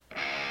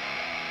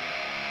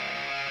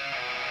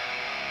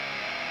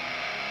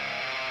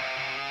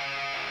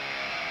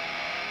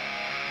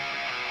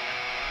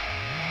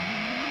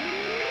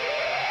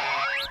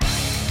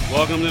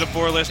Welcome to the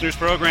Four Listeners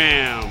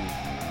Program.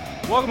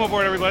 Welcome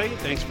aboard, everybody.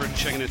 Thanks for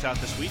checking us out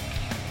this week.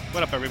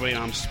 What up, everybody?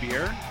 I'm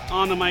Spear.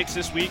 On the mics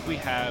this week, we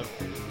have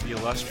the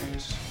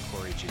illustrious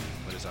Corey G.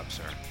 What is up,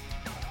 sir?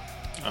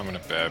 I'm in a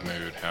bad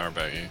mood. How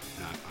about you?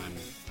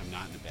 I'm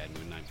not in a bad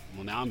mood.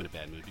 Well, now I'm in a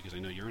bad mood because I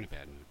know you're in a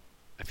bad mood.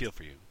 I feel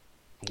for you.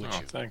 I'm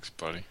with you. Thanks,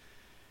 buddy.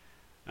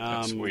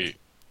 That's sweet.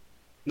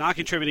 Not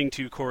contributing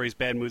to Corey's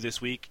bad mood this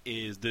week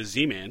is the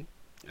Z-Man,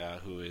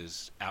 who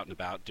is out and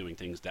about doing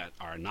things that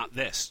are not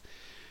this.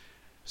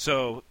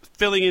 So,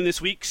 filling in this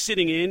week,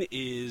 sitting in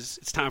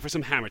it's time for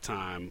some Hammer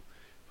Time.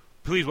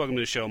 Please welcome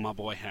to the show, my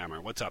boy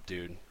Hammer. What's up,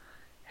 dude?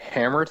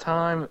 Hammer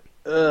Time?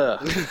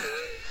 Ugh.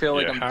 Feel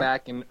like I'm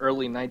back in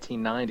early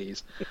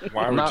 1990s.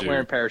 I'm not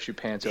wearing parachute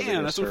pants over here,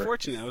 Yeah, that's sir.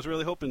 unfortunate. I was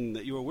really hoping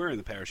that you were wearing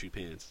the parachute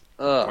pants.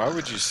 Ugh. Why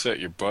would you set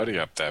your buddy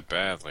up that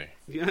badly?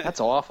 Yeah.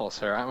 That's awful,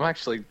 sir. I'm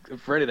actually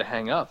ready to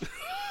hang up.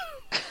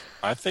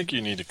 I think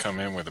you need to come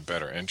in with a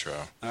better intro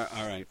All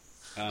right.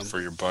 for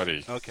your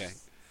buddy. Okay.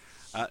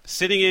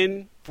 Sitting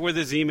in for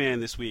the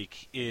Z-Man this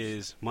week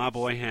is my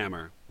boy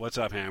Hammer. What's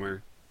up,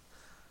 Hammer?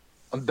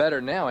 I'm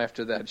better now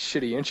after that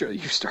shitty intro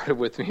you started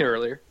with me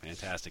earlier.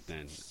 Fantastic,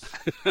 then.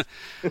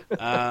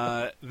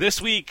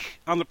 This week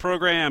on the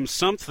program,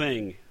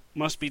 something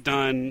must be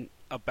done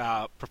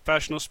about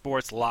professional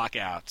sports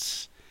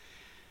lockouts.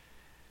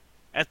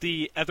 At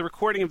the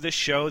recording of this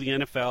show, the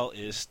NFL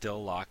is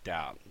still locked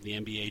out. The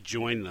NBA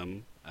joined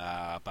them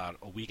about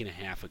a week and a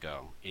half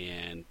ago,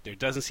 and there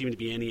doesn't seem to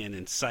be any end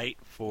in sight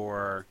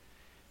for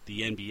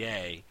the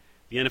NBA.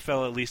 The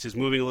NFL at least is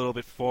moving a little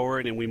bit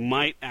forward, and we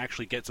might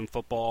actually get some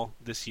football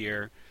this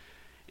year.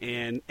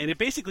 And it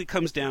basically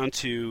comes down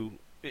to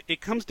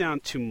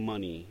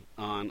money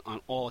on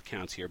all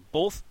accounts here.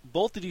 Both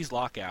of these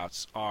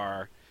lockouts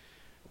are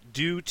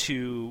due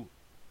to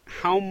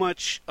how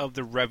much of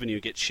the revenue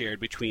gets shared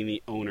between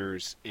the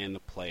owners and the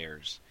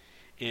players.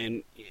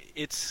 And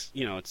it's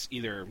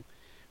either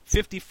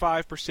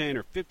 55%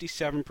 or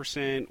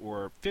 57%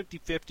 or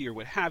 50-50 or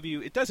what have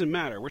you. It doesn't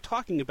matter. We're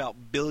talking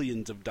about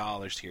billions of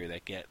dollars here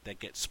that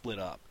get split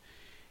up.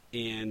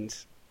 And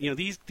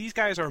these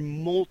guys are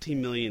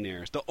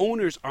multimillionaires. The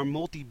owners are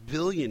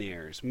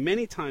multi-billionaires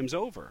many times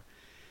over.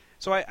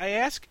 So I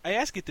ask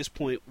at this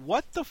point,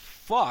 what the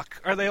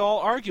fuck are they all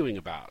arguing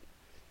about?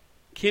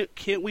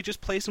 Can't we just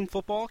play some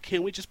football?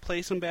 Can't we just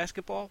play some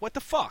basketball? What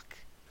the fuck?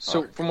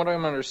 So from what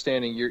I'm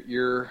understanding,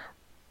 you're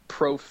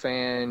pro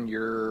fan,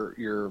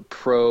 you're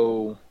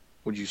pro,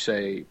 would you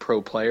say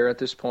pro player at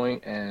this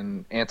point,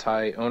 and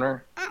anti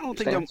owner? I don't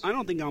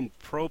think I'm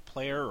pro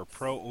player or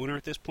pro owner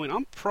at this point.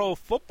 I'm pro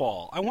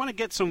football. I want to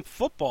get some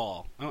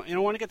football, and I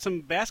want to get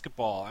some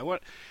basketball. I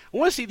want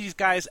to see these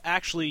guys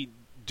actually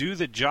do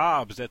the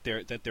jobs that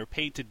they're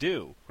paid to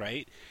do.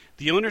 Right?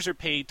 The owners are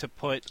paid to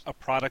put a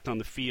product on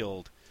the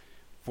field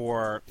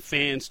for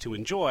fans to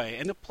enjoy,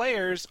 and the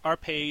players are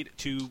paid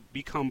to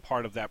become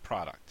part of that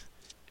product.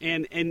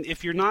 And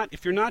if you're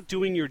not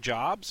doing your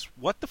jobs,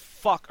 what the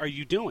fuck are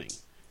you doing?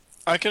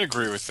 I can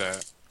agree with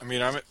that. I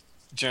mean, I'm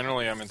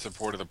in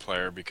support of the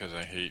player because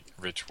I hate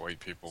rich white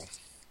people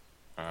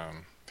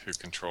who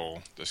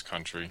control this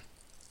country.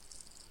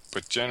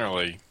 But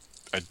generally,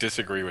 I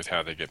disagree with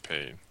how they get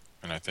paid,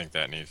 and I think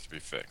that needs to be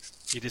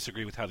fixed. You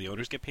disagree with how the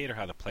owners get paid or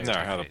how the players get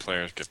paid? No, how the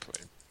players get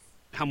paid.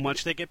 How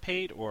much they get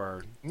paid,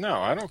 or? No,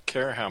 I don't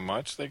care how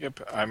much they get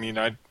paid. I mean,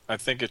 I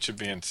think it should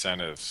be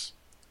incentives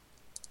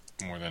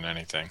more than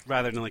anything.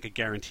 Rather than like a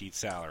guaranteed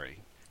salary.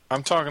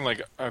 I'm talking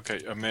like, okay,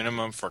 a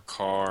minimum for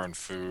car and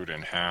food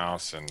and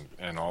house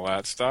and all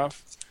that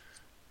stuff.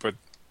 But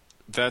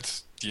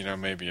that's,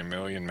 maybe $1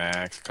 million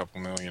max, a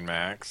couple million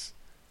max.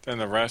 Then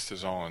the rest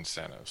is all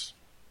incentives.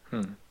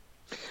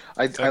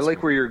 I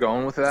like where you're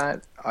going with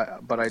that,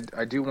 but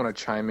I do want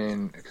to chime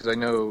in because I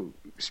know,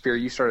 Spear,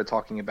 you started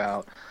talking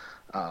about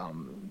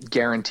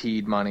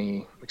guaranteed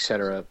money,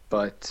 etc.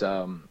 But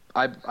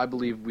I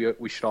believe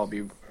we should all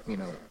be,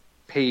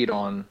 paid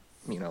on,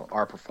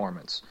 our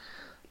performance.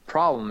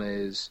 Problem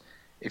is,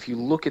 if you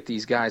look at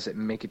these guys that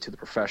make it to the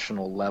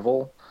professional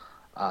level,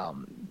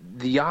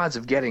 the odds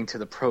of getting to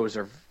the pros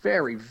are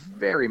very,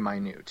 very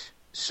minute.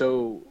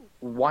 So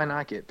why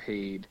not get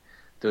paid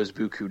those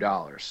buku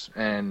dollars?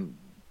 And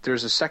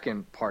there's a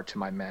second part to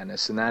my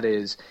madness, and that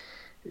is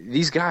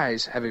these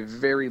guys have a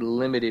very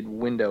limited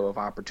window of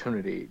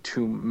opportunity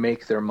to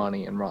make their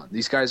money and run.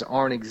 These guys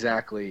aren't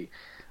exactly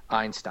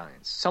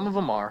Einsteins. Some of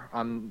them are.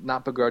 I'm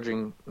not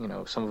begrudging,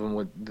 some of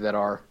them that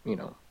are,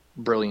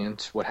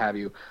 brilliant, what have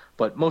you.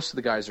 But most of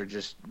the guys are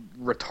just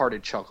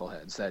retarded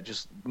chuckleheads that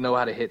just know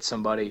how to hit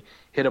somebody,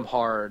 hit them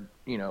hard,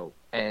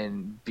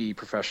 and be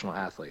professional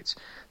athletes.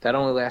 That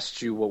only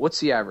lasts you, what's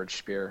the average,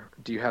 Spear?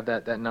 Do you have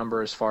that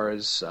number as far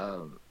as...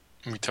 Are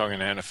we talking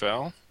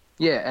NFL?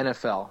 Yeah,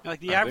 NFL. Like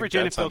the average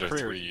NFL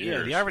career.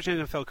 Yeah, the average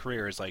NFL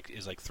career is like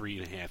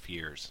 3.5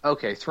 years.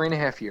 Okay,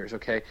 3.5 years.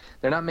 Okay,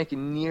 they're not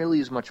making nearly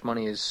as much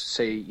money as,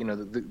 say,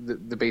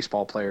 the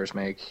baseball players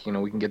make.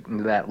 We can get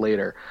into that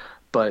later,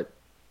 but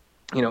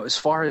as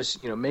far as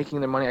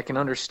making their money, I can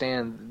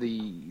understand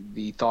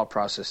the thought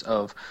process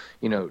of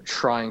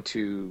trying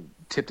to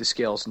tip the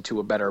scales into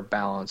a better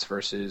balance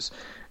versus,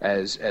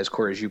 as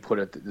Corey, as you put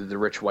it, the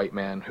rich white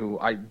man who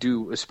I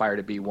do aspire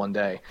to be one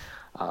day.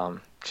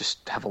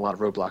 Just have a lot of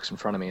roadblocks in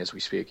front of me as we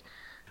speak.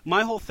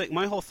 My whole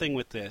thing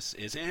with this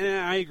is, and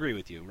I agree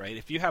with you, right?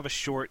 If you have a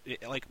short,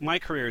 like my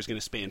career is going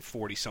to span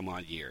 40 some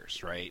odd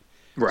years, right?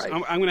 Right.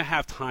 So I'm going to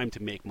have time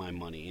to make my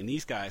money, and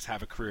these guys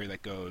have a career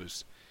that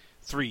goes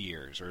 3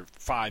 years or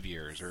 5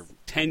 years or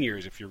 10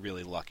 years if you're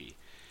really lucky.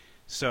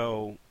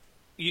 So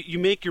you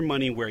make your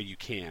money where you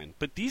can,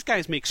 but these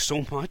guys make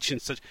so much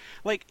and such.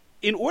 Like,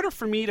 in order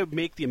for me to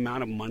make the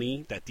amount of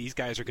money that these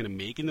guys are going to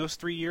make in those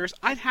 3 years,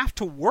 I'd have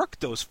to work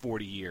those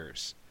 40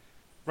 years,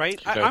 right?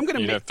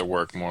 You'd have to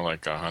work more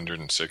like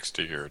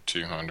 160 or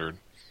 200.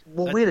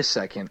 Well, wait a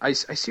second. I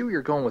see where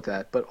you're going with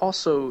that, but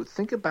also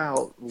think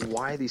about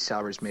why these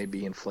salaries may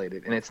be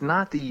inflated. And it's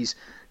not these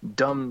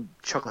dumb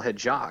chucklehead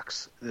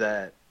jocks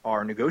that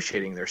are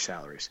negotiating their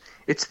salaries.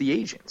 It's the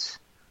agents,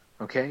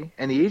 okay?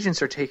 And the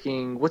agents are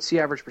taking, what's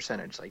the average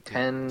percentage? Like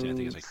 10,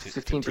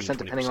 15%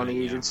 depending on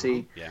the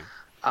agency? Yeah.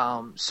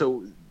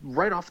 So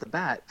right off the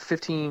bat,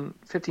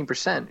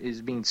 15%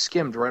 is being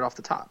skimmed right off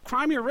the top.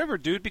 Crimea River,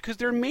 dude, because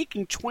they're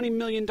making $20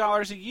 million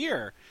a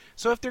year.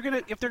 So if they're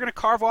gonna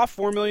carve off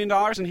 $4 million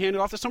and hand it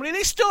off to somebody,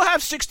 they still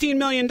have $16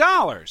 million.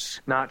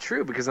 Not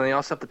true, because then they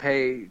also have to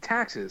pay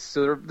taxes.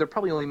 So they're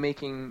probably only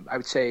making, I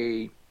would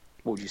say,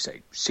 what would you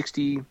say,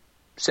 60,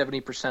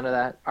 70% of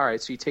that? All right,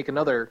 so you take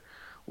another,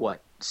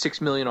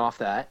 $6 million off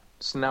that.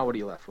 So now what are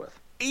you left with?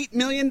 $8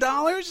 million?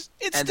 It's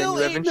and still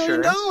 $8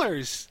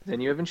 million. Then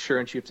you have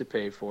insurance you have to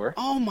pay for.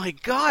 Oh my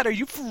God, are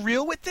you for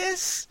real with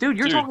this? Dude,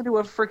 you're talking to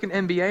a freaking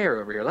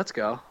MBAer over here. Let's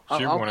go.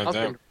 You're one of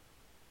them.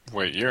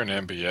 Wait, you're an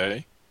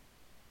MBA?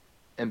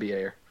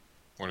 MBAer.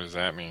 What does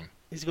that mean?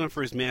 He's going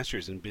for his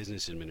master's in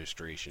business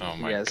administration. Oh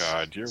my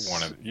God,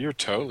 you're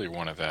totally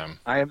one of them.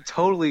 I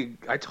told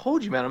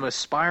you, man, I'm an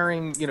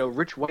aspiring,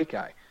 rich white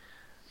guy.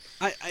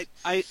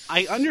 I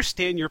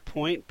understand your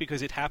point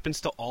because it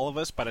happens to all of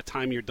us by the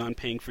time you're done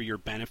paying for your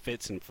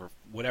benefits and for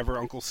whatever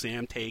Uncle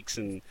Sam takes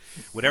and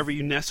whatever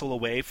you nestle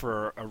away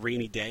for a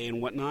rainy day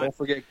and whatnot. Don't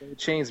forget gold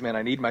chains, man.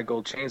 I need my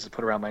gold chains to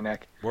put around my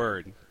neck.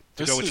 Word.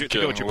 To go with your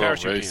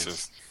parachute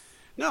pants.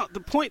 No,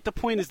 the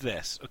point is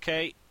this,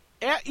 okay?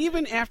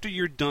 Even after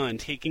you're done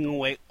taking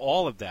away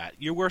all of that,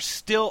 you were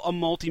still a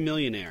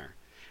multimillionaire.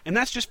 And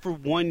that's just for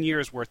 1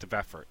 year's worth of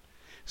effort.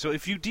 So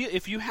if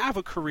you have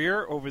a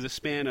career over the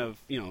span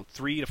of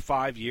 3 to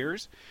 5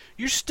 years,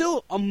 you're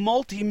still a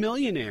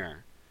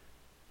multi-millionaire.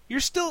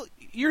 You're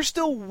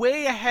still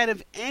way ahead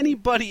of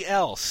anybody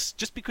else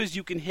just because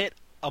you can hit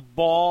a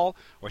ball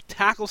or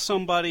tackle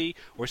somebody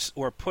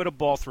or put a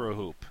ball through a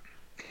hoop.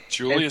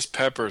 Julius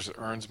Peppers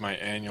earns my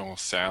annual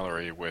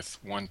salary with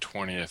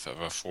 1/20th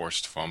of a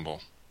forced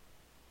fumble.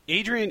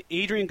 Adrian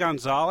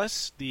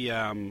Gonzalez,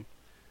 I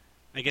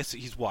guess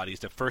he's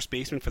the first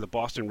baseman for the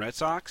Boston Red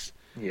Sox.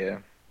 Yeah.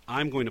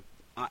 I'm going to.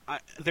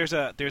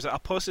 I'll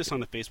post this on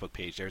the Facebook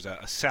page. There's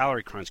a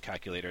salary crunch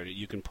calculator that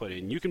you can put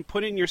in. You can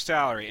put in your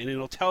salary, and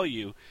it'll tell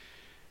you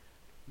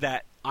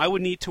that I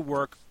would need to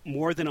work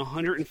more than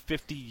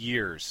 150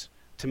 years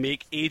to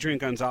make Adrian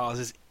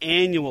Gonzalez's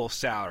annual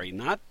salary,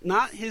 not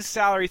his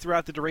salary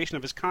throughout the duration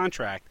of his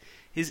contract,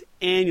 his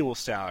annual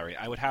salary.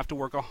 I would have to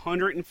work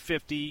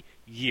 150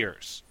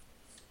 years.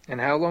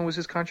 And how long was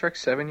his contract?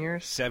 7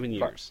 years? 7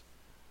 years.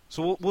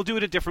 So we'll do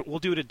it a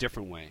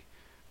different way.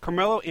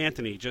 Carmelo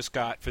Anthony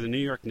for the New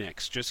York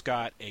Knicks, just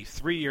got a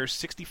 3-year,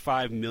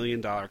 $65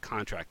 million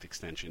contract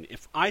extension.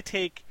 If I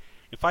take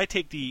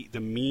the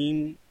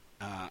mean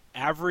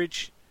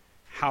average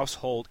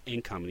household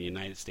income in the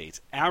United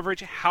States,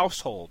 average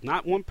household,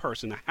 not one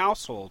person, the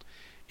household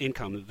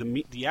income,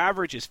 the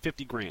average is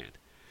 $50,000.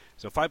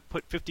 So if I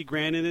put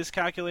 $50,000 in this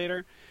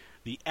calculator,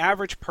 the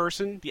average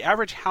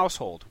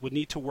household would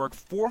need to work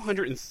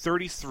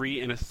 433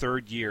 and a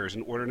third years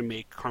in order to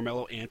make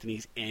Carmelo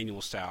Anthony's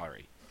annual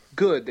salary.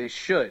 Good, they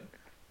should.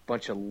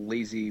 Bunch of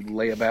lazy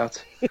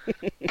layabouts.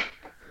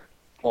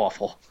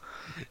 Awful.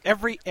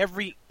 Every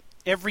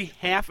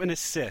half an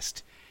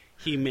assist,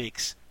 he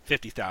makes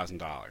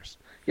 $50,000.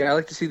 Yeah, I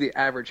like to see the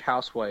average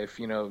housewife,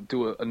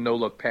 do a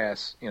no-look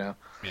pass, Yeah.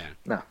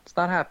 No, it's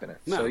not happening.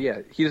 No. So,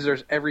 yeah, he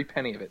deserves every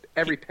penny of it.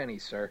 Every penny,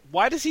 sir.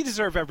 Why does he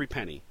deserve every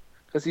penny?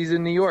 Because he's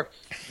in New York.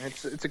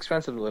 It's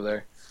expensive to live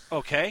there.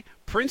 Okay.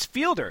 Prince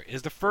Fielder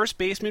is the first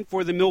baseman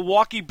for the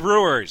Milwaukee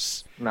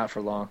Brewers. Not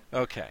for long.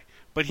 Okay.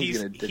 But he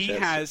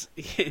has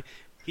a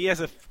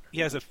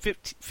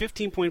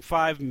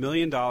 $15.5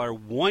 million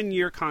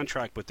 1-year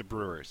contract with the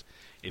Brewers.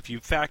 If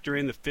you factor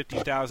in the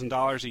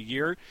 $50,000 a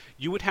year,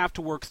 you would have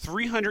to work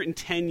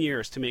 310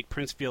 years to make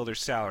Prince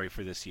Fielder's salary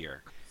for this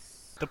year.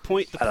 The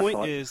point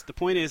is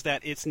that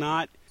it's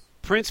not.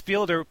 Prince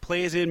Fielder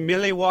plays in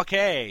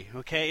Milwaukee,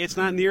 okay? It's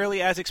not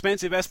nearly as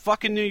expensive as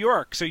fucking New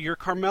York. So your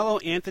Carmelo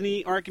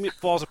Anthony argument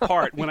falls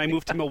apart when I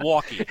move to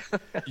Milwaukee.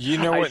 You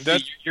know what?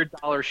 Your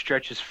dollar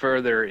stretches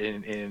further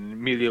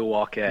in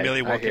Milwaukee.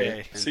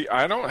 Milwaukee. See,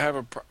 I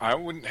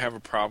wouldn't have a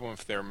problem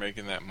if they were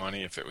making that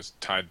money if it was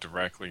tied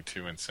directly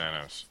to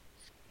incentives.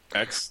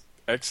 X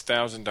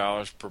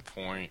 $1,000 per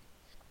point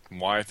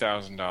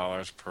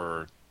 $1,000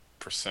 per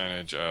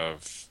percentage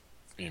of,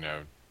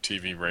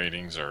 TV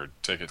ratings or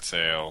ticket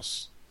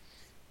sales,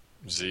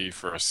 Z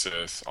for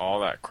assists, all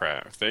that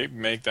crap. If they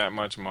make that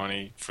much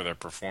money for their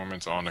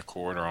performance on the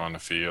court or on the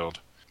field,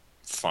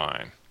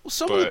 fine. Well,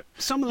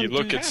 some of them you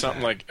look do at have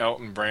something that. like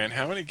Elton Brand.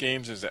 How many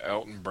games has the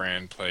Elton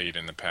Brand played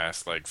in the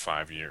past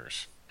 5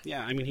 years?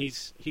 Yeah, I mean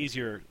he's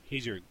your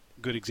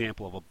good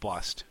example of a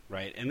bust,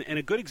 right? And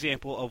a good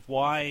example of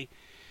why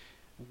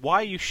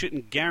you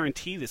shouldn't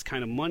guarantee this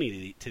kind of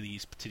money to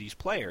these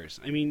players.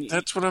 I mean,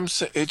 that's what I'm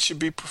saying. It should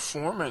be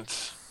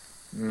performance.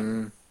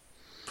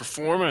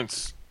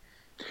 Performance.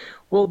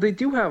 Well, they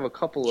do have a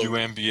couple of... You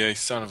NBA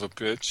son of a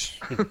bitch.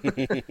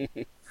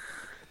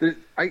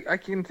 I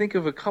can think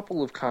of a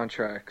couple of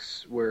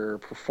contracts where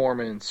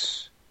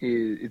performance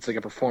it's like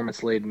a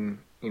performance-laden,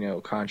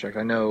 contract.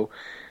 I know,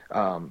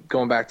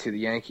 going back to the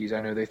Yankees,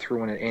 I know they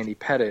threw in an Andy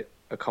Pettitte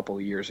a couple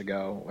of years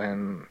ago,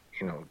 and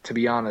to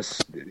be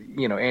honest,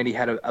 Andy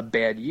had a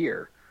bad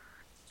year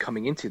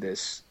coming into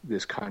this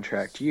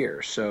contract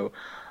year. So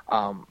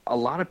a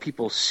lot of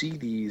people see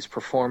these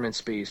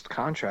performance-based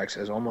contracts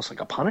as almost like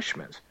a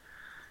punishment,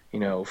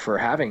 for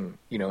having,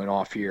 an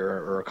off year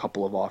or a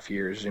couple of off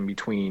years in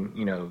between,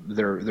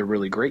 their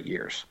really great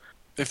years.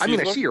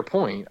 I see your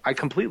point. I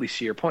completely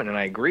see your point, and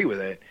I agree with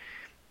it.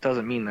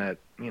 Doesn't mean that,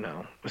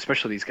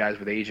 especially these guys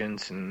with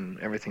agents and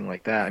everything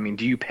like that. I mean,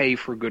 do you pay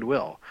for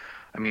goodwill?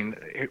 I mean,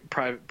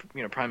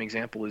 prime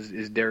example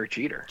is Derek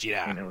Jeter.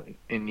 Yeah.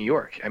 In New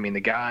York. I mean,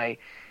 the guy,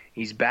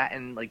 he's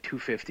batting like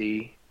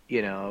 250.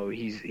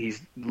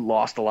 He's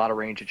lost a lot of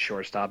range at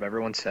shortstop.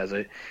 Everyone says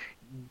it.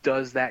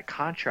 Does that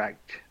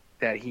contract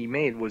that he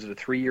made, was it a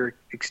 3-year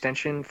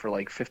extension for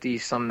like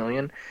 50-some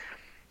million?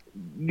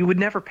 You would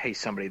never pay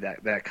somebody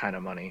that kind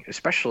of money,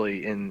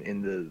 especially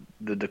in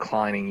the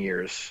declining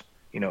years,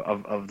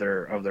 of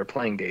their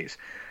playing days.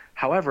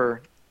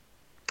 However,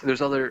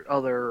 there's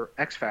other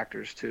X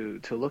factors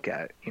to look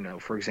at.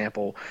 For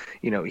example,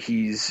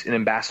 he's an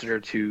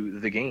ambassador to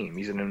the game.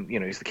 He's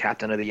he's the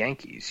captain of the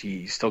Yankees.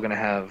 He's still going to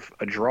have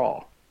a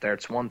draw.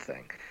 That's one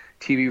thing.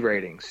 TV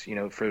ratings,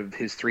 for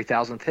his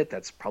 3,000th hit,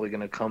 that's probably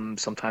going to come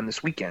sometime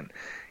this weekend.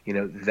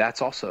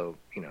 That's also,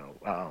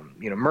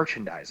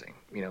 merchandising.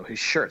 His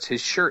shirts.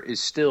 His shirt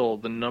is still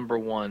the number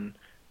one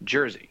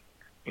jersey.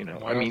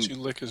 Why don't you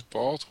lick his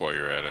balls while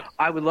you're at it?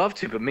 I would love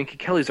to, but Minka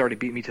Kelly's already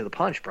beat me to the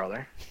punch,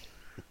 brother.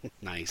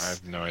 Nice. I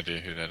have no idea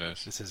who that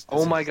is.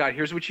 My God!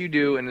 Here's what you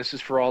do, and this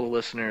is for all the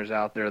listeners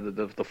out there,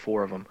 the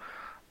four of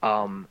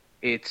them.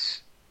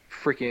 It's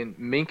freaking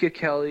Minka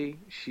Kelly.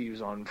 She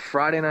was on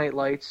Friday Night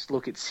Lights.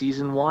 Look at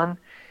season 1.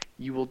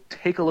 You will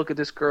take a look at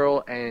this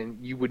girl, and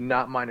you would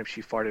not mind if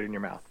she farted in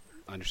your mouth.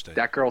 Understood.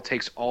 That girl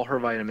takes all her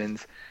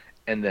vitamins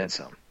and then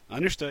some.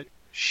 Understood.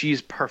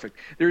 She's perfect.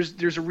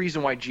 There's a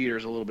reason why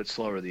Jeter's a little bit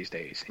slower these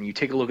days. And you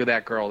take a look at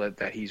that girl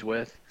that he's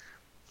with.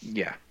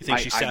 Yeah. You think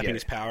she's sapping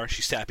his power?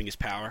 She's sapping his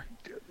power.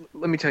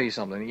 Let me tell you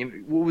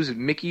something. What was it,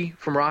 Mickey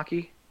from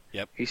Rocky?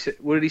 Yep. He said,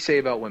 what did he say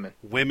about women?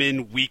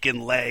 Women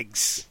weaken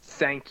legs.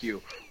 Thank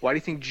you. Why do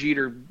you think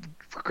Jeter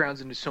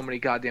grounds into so many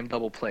goddamn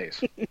double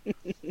plays?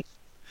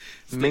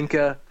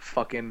 Minka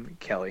fucking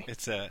Kelly.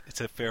 It's a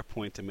fair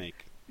point to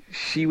make.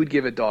 She would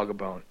give a dog a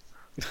bone.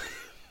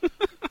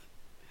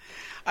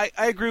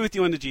 I agree with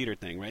you on the Jeter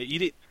thing, right?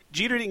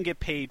 Jeter didn't get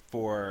paid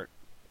for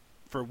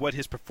what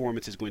his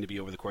performance is going to be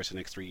over the course of the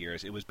next 3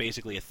 years. It was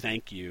basically a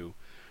thank you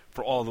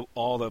for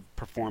all the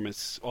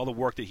performance, all the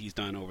work that he's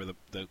done over the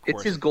course.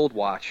 It's his gold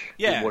watch.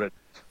 Yeah,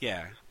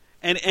 yeah.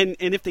 And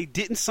if they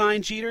didn't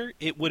sign Jeter,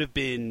 it would have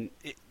been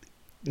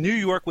New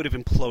York would have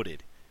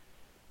imploded.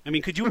 I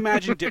mean, could you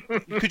imagine?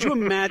 Could you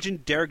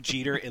imagine Derek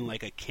Jeter in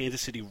like a Kansas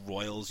City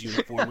Royals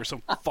uniform or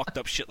some fucked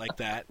up shit like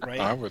that?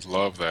 Right? I would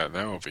love that.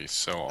 That would be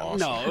so awesome.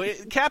 No,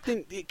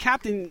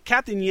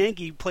 Captain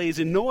Yankee plays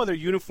in no other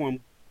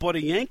uniform but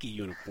a Yankee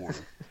uniform.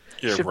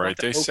 Yeah, right.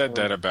 They said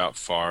that about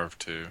Favre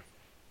too.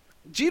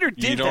 Jeter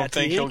did that. You don't to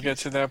think he'll Yankees. get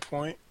to that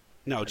point?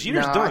 No,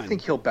 Jeter's done. I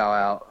think he'll bow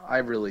out. I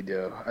really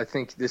do. I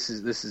think this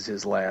is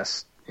his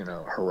last,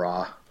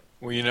 hurrah.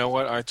 Well, you know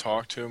what? I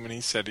talked to him, and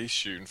he said he's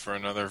shooting for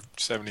another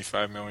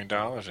 $75 million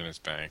in his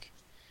bank.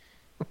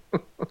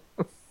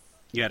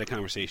 You had a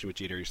conversation with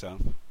Jeter yourself?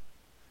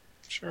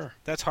 Sure.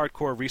 That's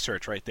hardcore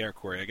research right there,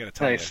 Corey. I got to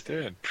tell Nice. you.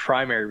 Did.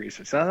 Primary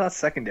research. That's not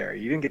secondary.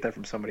 You didn't get that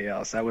from somebody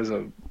else. That was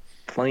a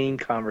plain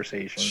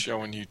conversation.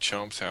 Showing you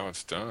chumps how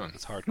it's done.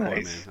 It's hardcore,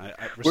 Nice. man.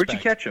 I respect. Where'd you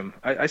catch him?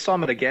 I saw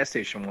him at a gas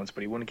station once,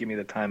 but he wouldn't give me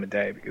the time of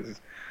day because,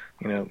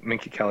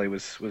 Minka Kelly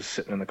was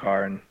sitting in the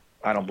car, and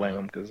I don't blame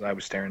him because I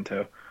was staring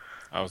too.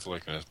 I was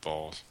licking his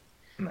balls.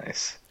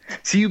 Nice.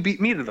 So you beat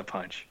me to the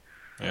punch.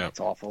 Yeah. That's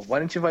awful. Why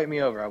didn't you invite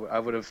me over? I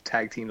would have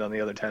tag teamed on the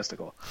other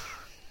testicle.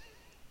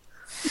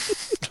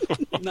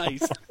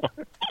 Nice.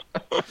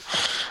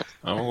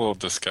 I'm a little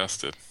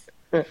disgusted.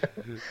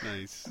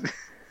 Nice.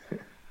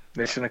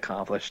 Mission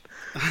accomplished.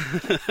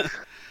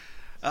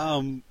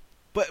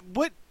 But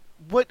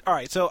what? All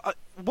right. So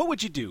what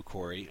would you do,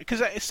 Corey?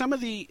 Because some of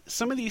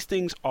these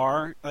things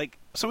are like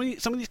some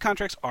of these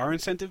contracts are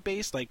incentive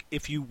based. Like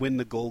if you win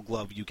the Gold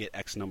Glove, you get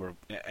X amount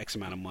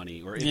of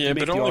money. Or if you make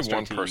but the only All-Star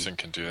one team. person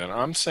can do that.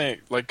 I'm saying,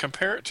 like,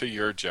 compare it to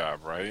your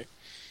job, right?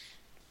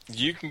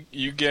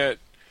 You get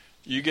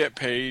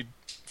paid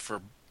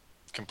for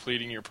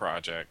completing your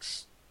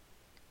projects,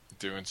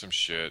 doing some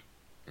shit,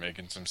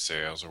 making some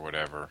sales or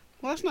whatever.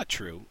 Well, that's not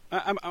true.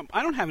 I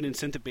don't have an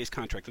incentive-based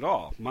contract at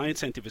all. My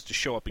incentive is to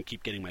show up and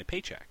keep getting my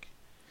paycheck.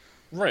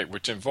 Right,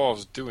 which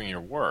involves doing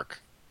your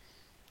work.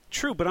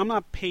 True, but I'm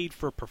not paid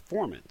for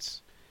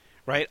performance.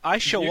 Right? I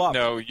show up.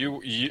 No,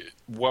 you.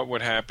 What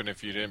would happen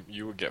if you didn't?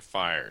 You would get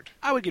fired.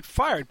 I would get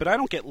fired, but I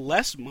don't get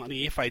less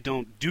money if I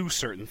don't do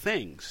certain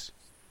things.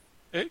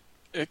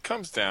 It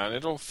comes down.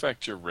 It'll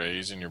affect your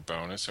raise and your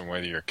bonus and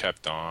whether you're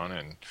kept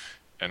on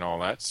and all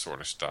that sort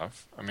of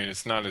stuff. I mean,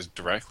 it's not as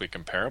directly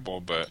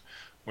comparable, but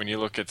when you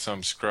look at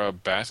some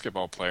scrub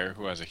basketball player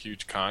who has a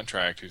huge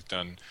contract who's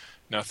done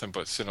nothing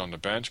but sit on the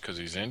bench because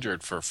he's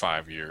injured for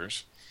 5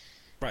 years.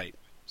 Right.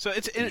 So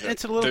it's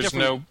a little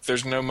different.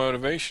 There's no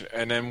motivation.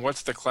 And then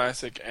what's the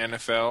classic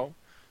NFL?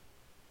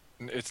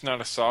 It's not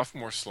a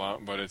sophomore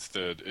slump, but it's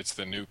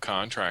the new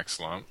contract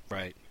slump.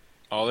 Right.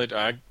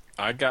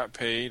 I got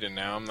paid, and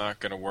now I'm not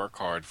going to work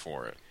hard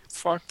for it.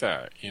 Fuck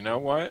that. You know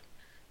what?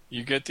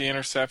 You get the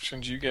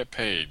interceptions, you get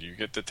paid. You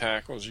get the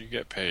tackles, you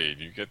get paid.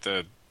 You get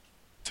the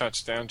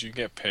touchdowns, you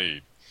get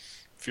paid.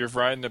 If you're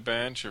riding the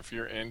bench, or if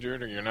you're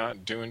injured, or you're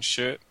not doing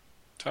shit,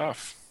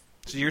 tough.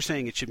 So you're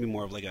saying it should be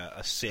more of like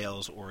a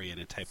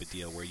sales-oriented type of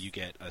deal where you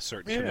get a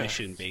certain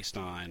commission based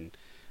on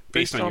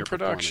your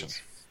production.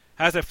 Performance.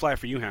 How's that fly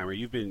for you, Hammer?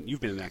 You've been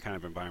in that kind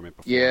of environment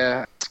before.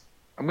 Yeah,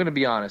 I'm going to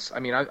be honest. I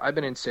mean, I've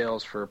been in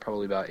sales for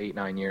probably about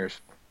 8-9 years,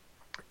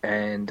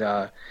 and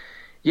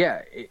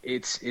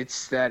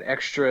it's that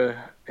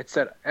extra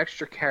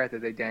carrot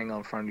that they dangle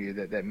in front of you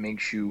that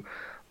makes you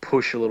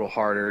push a little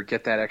harder,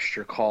 get that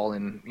extra call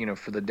in,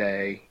 for the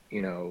day,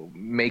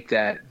 make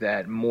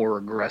that more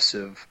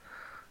aggressive,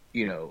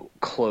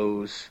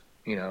 close,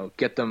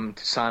 get them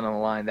to sign on the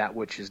line that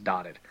which is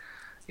dotted.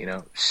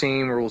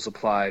 Same rules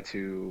apply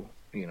to,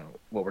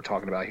 what we're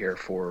talking about here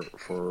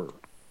for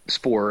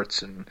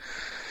sports and,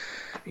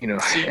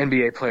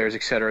 NBA players,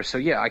 et cetera. So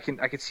yeah, I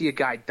can see a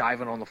guy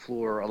diving on the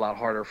floor a lot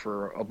harder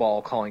for a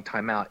ball, calling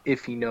timeout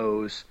if he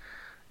knows,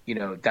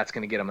 that's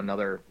going to get him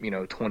another,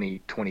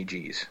 20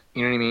 G's.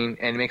 You know what I mean?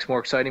 And it makes it more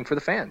exciting for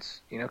the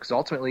fans, because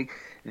ultimately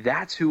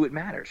that's who it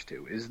matters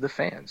to, is the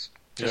fans.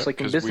 Just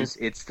like in business,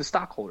 it's the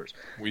stockholders.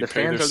 We the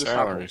pay fans their are the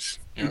salaries. stockholders.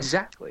 Yeah.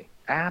 Exactly.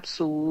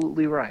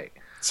 Absolutely right.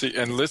 See,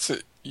 and listen,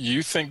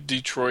 you think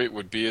Detroit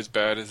would be as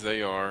bad as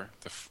they are,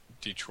 the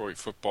Detroit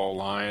football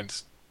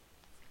Lions,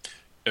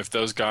 if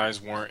those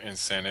guys weren't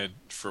incented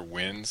for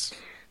wins?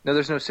 No,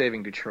 there's no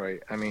saving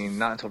Detroit. I mean,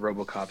 not until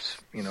RoboCop's,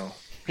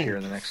 here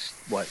in the next,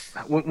 what?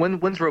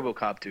 When's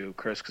RoboCop due,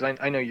 Chris? Because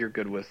I know you're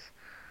good with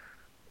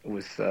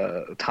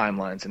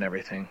timelines and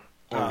everything.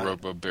 Or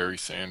Barry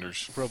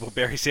Sanders.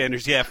 Barry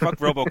Sanders, yeah. Fuck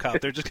RoboCop.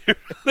 They're just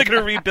they're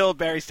gonna rebuild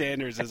Barry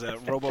Sanders as a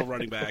Robo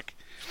running back.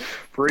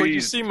 But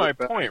you see my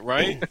point,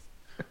 right?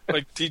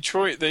 Like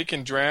Detroit, they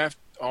can draft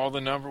all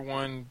the number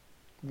one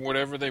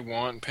whatever they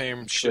want and pay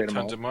them shit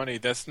tons of money.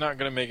 That's not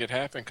going to make it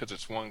happen because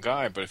it's one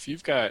guy. But if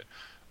you've got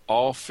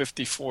all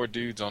 54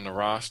 dudes on the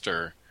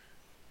roster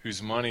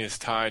whose money is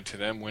tied to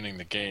them winning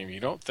the game, you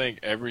don't think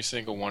every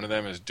single one of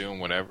them is doing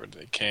whatever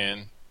they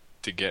can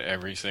to get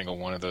every single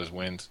one of those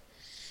wins?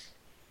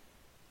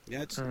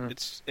 Yeah,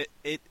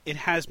 it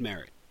has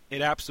merit.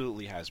 It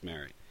absolutely has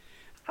merit.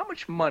 How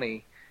much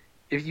money,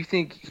 if you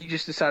think he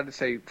just decided to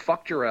say,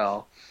 fuck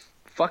Jarrell,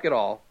 fuck it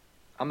all,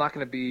 I'm not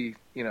going to be,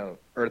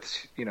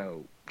 Earth's,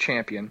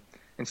 champion.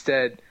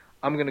 Instead,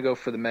 I'm going to go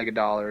for the mega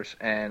dollars,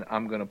 and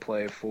I'm going to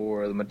play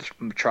for the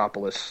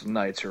Metropolis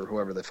Knights or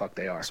whoever the fuck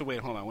they are. So wait,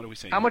 hold on. What are we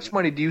saying? How much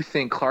money do you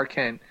think Clark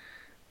Kent,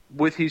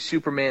 with his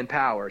Superman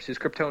powers, his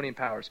Kryptonian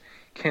powers,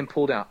 can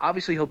pull down?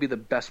 Obviously, he'll be the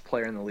best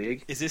player in the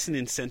league. Is this an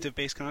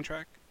incentive-based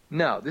contract?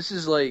 No, this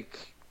is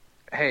like,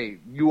 hey,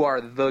 you are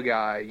the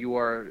guy. You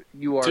are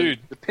Dude.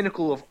 The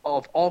pinnacle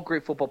of all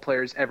great football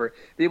players ever.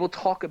 They will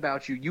talk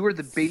about you. You are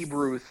the Babe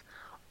Ruth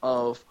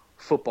of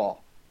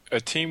football. A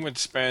team would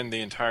spend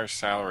the entire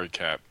salary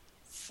cap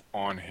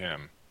on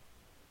him.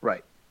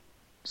 Right.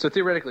 So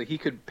theoretically, he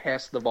could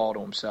pass the ball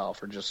to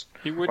himself or just.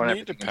 He wouldn't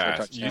need to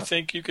pass. You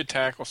think you could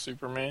tackle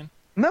Superman?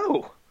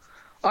 No.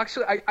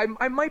 Actually,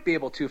 I might be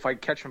able to if I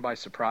catch him by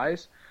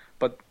surprise,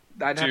 but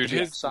I'd have to be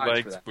his outside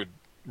legs for that. would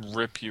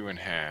rip you in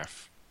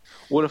half.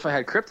 What if I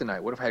had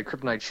kryptonite? What if I had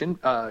kryptonite shin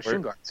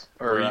guards?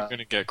 Where are you going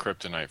to get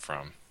kryptonite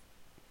from?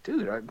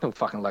 Dude, I'm no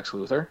fucking Lex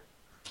Luthor.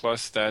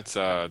 Plus, that's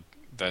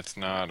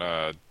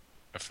not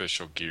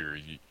official gear.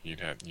 You'd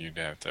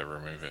have to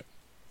remove it.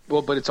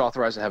 Well, but it's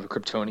authorized to have a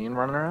Kryptonian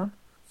running around.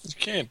 You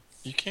can't.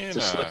 It's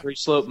a slippery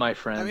slope, my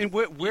friend. I mean,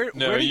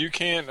 where you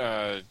can't.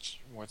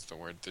 What's the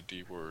word? The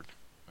D word.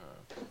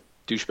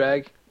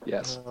 Douchebag.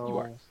 Yes, no, you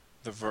are.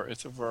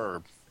 It's a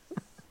verb.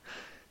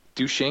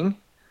 Douching.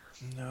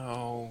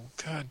 No,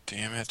 god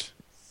damn it.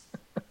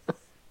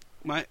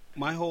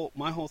 my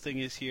whole thing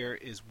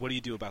is what do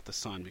you do about the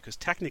sun? Because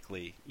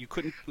technically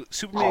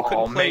Superman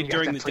couldn't play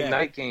during the day.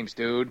 Night games,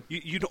 dude.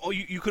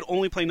 You could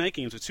only play night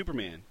games with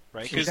Superman,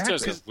 right? He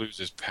doesn't lose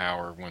his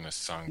power when the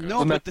sun goes.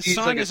 No, but the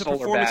sun is a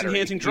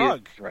performance-enhancing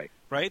drug,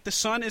 right? The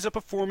sun is a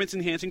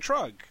performance-enhancing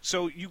drug,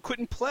 so you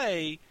couldn't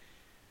play.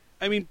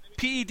 I mean,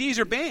 PEDs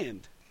are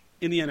banned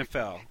in the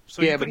NFL,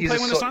 so you couldn't play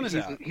when the sun is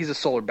out. He's a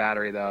solar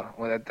battery, though.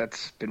 Well,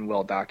 that's been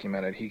well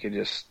documented. He could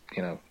just,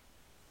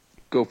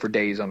 go for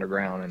days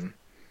underground and.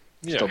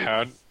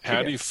 Yeah,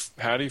 how do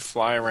you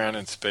fly around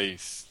in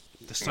space?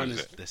 The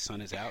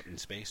sun is out in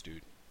space,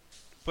 dude.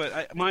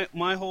 But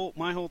my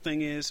whole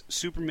thing is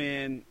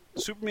Superman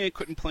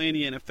couldn't play in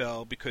the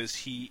NFL because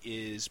he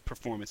is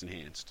performance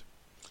enhanced.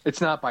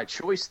 It's not by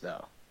choice,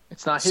 though.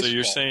 It's not his fault. So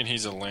you're saying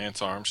he's a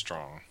Lance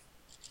Armstrong?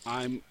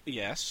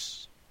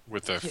 Yes.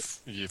 With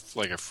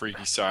a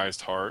freaky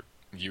sized heart,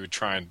 you would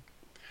try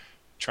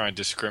and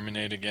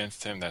discriminate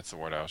against him. That's the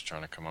word I was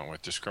trying to come up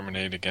with.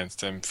 Discriminate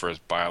against him for his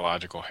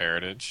biological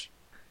heritage.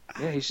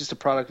 Yeah, he's just a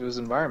product of his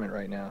environment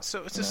right now.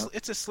 So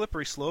it's a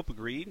slippery slope,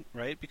 agreed,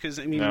 right? Because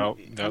I mean, no,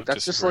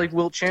 that's just like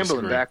Wilt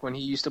Chamberlain back when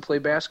he used to play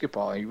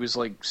basketball. He was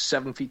like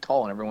 7 feet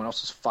tall, and everyone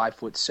else was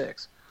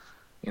 5'6".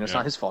 It's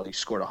not his fault. He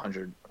scored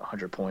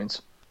 100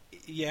 points.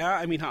 Yeah,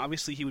 I mean,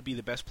 obviously he would be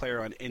the best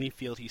player on any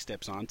field he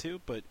steps onto,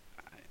 but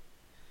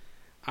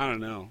I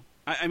don't know.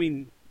 I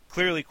mean,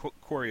 clearly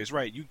Corey is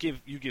right. You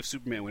give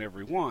Superman whatever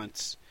he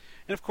wants,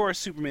 and of course,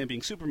 Superman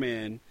being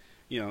Superman,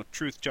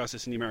 truth,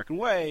 justice, and the American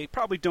way,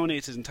 probably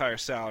donates his entire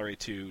salary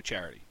to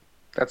charity.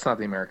 That's not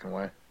the American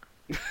way.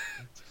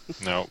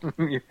 No,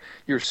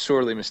 you're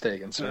sorely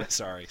mistaken, sir.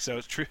 Sorry. So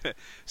it's true.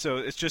 So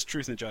it's just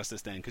truth and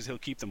justice then, because he'll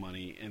keep the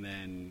money and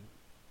then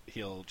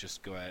he'll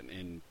just go out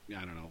and I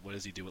don't know, what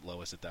does he do with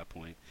Lois at that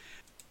point?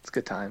 It's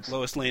good times.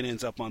 Lois Lane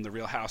ends up on the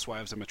Real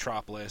Housewives of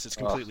Metropolis. It's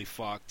completely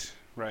fucked,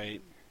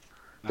 right?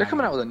 They're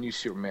coming out with a new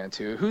Superman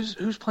too.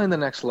 Who's playing the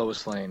next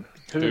Lois Lane?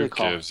 Who do they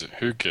call?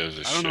 Who gives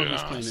a shit? I don't know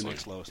who's honestly. playing the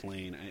next Lois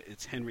Lane.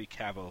 It's Henry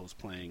Cavill who's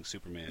playing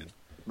Superman.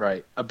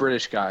 Right, a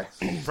British guy.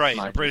 Right,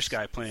 a British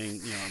guy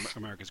playing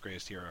America's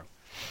greatest hero.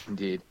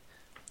 Indeed.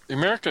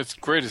 America's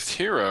greatest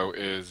hero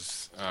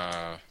is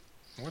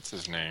what's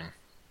his name?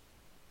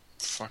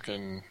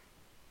 Fucking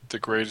the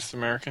greatest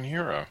American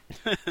hero.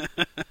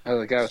 Oh,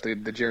 the guy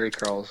with the Jerry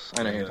curls.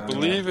 I know you're talking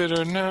Believe it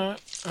or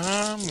not,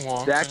 I'm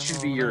walking. That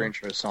should be your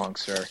intro song,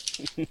 sir.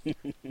 I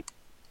think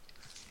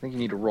you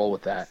need to roll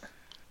with that.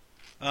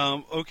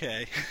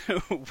 Okay.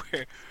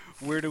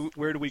 where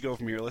do we go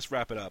from here? Let's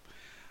wrap it up.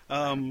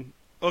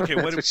 Okay,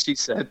 That's what she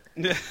said.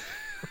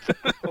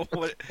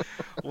 what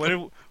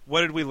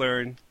did we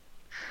learn?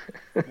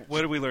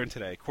 What did we learn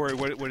today, Corey?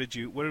 What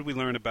did we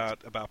learn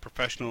about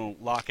professional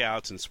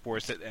lockouts and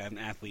sports and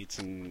athletes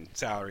and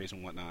salaries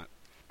and whatnot?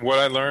 What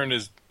I learned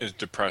is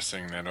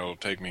depressing. That it'll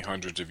take me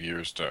hundreds of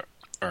years to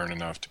earn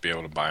enough to be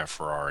able to buy a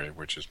Ferrari,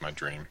 which is my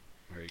dream.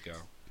 There you go.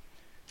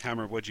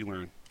 Hammer, what'd you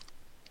learn?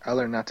 I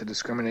learned not to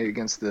discriminate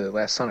against the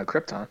last son of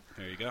Krypton.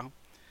 There you go.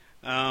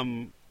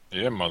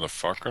 Yeah,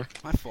 motherfucker.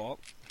 My fault.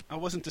 I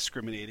wasn't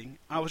discriminating.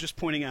 I was just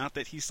pointing out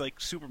that he's like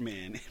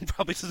Superman and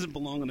probably doesn't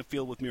belong on the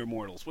field with mere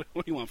mortals. What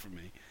do you want from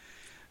me?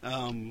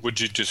 Would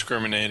you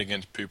discriminate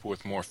against people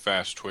with more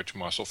fast twitch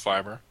muscle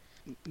fiber?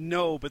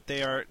 No, but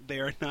they are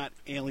not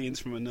aliens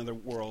from another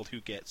world who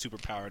get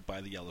superpowered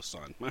by the yellow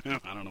sun. I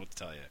don't know what to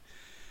tell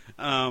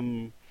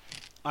you.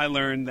 I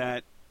learned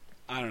that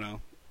I don't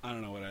know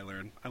what I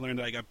learned. I learned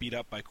that I got beat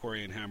up by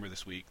Corey and Hammer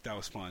this week. That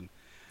was fun.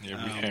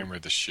 Yeah, we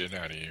hammered the shit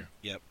out of you.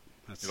 Yep.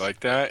 You like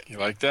that? You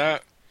like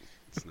that?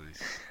 That's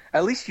nice.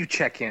 At least you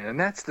check in, and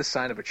that's the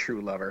sign of a true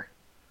lover.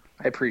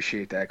 I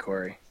appreciate that,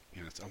 Corey.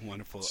 Yeah, it's a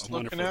wonderful.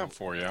 Looking out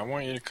for you. I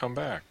want you to come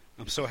back.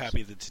 I'm so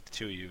happy that the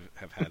two of you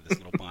have had this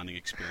little bonding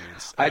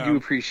experience. I do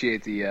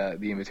appreciate the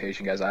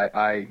invitation, guys.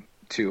 I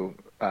too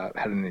had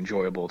an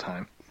enjoyable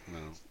time.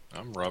 Well,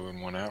 I'm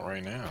rubbing one out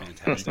right now.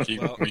 Fantastic.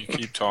 Will you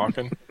keep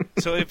talking?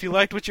 So if you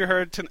liked what you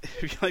heard,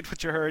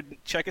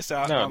 check us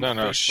out. No, on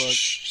Facebook.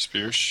 Shh,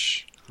 Spears.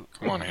 Shh.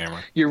 Come on, Hammer.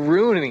 You're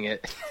ruining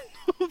it.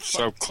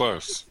 So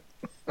close.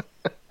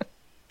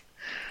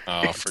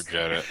 Oh,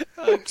 forget it.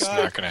 It's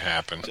not going to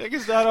happen. Check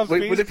us out on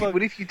Facebook.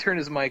 What if you turn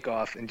his mic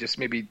off and just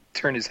maybe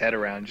turn his head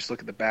around and just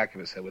look at the back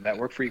of his head? Would that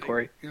work for you,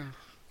 Corey? Yeah.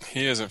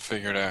 He hasn't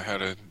figured out how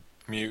to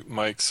mute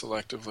mics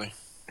selectively.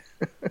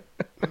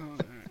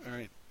 All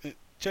right.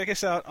 Check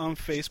us out on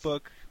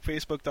Facebook,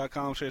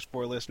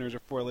 facebook.com/4listeners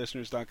or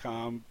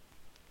 4listeners.com.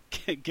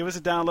 Give us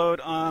a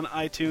download on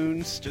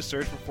iTunes. Just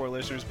search for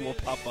 4listeners. We'll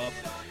pop up.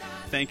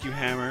 Thank you,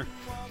 Hammer,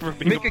 for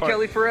being Minka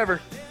Kelly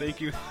forever. Thank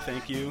you.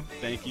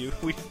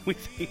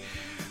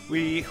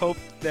 We hope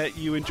that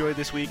you enjoyed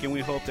this week, and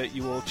we hope that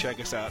you will check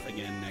us out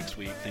again next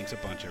week. Thanks a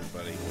bunch,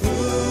 everybody.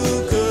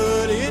 Who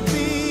could it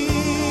be?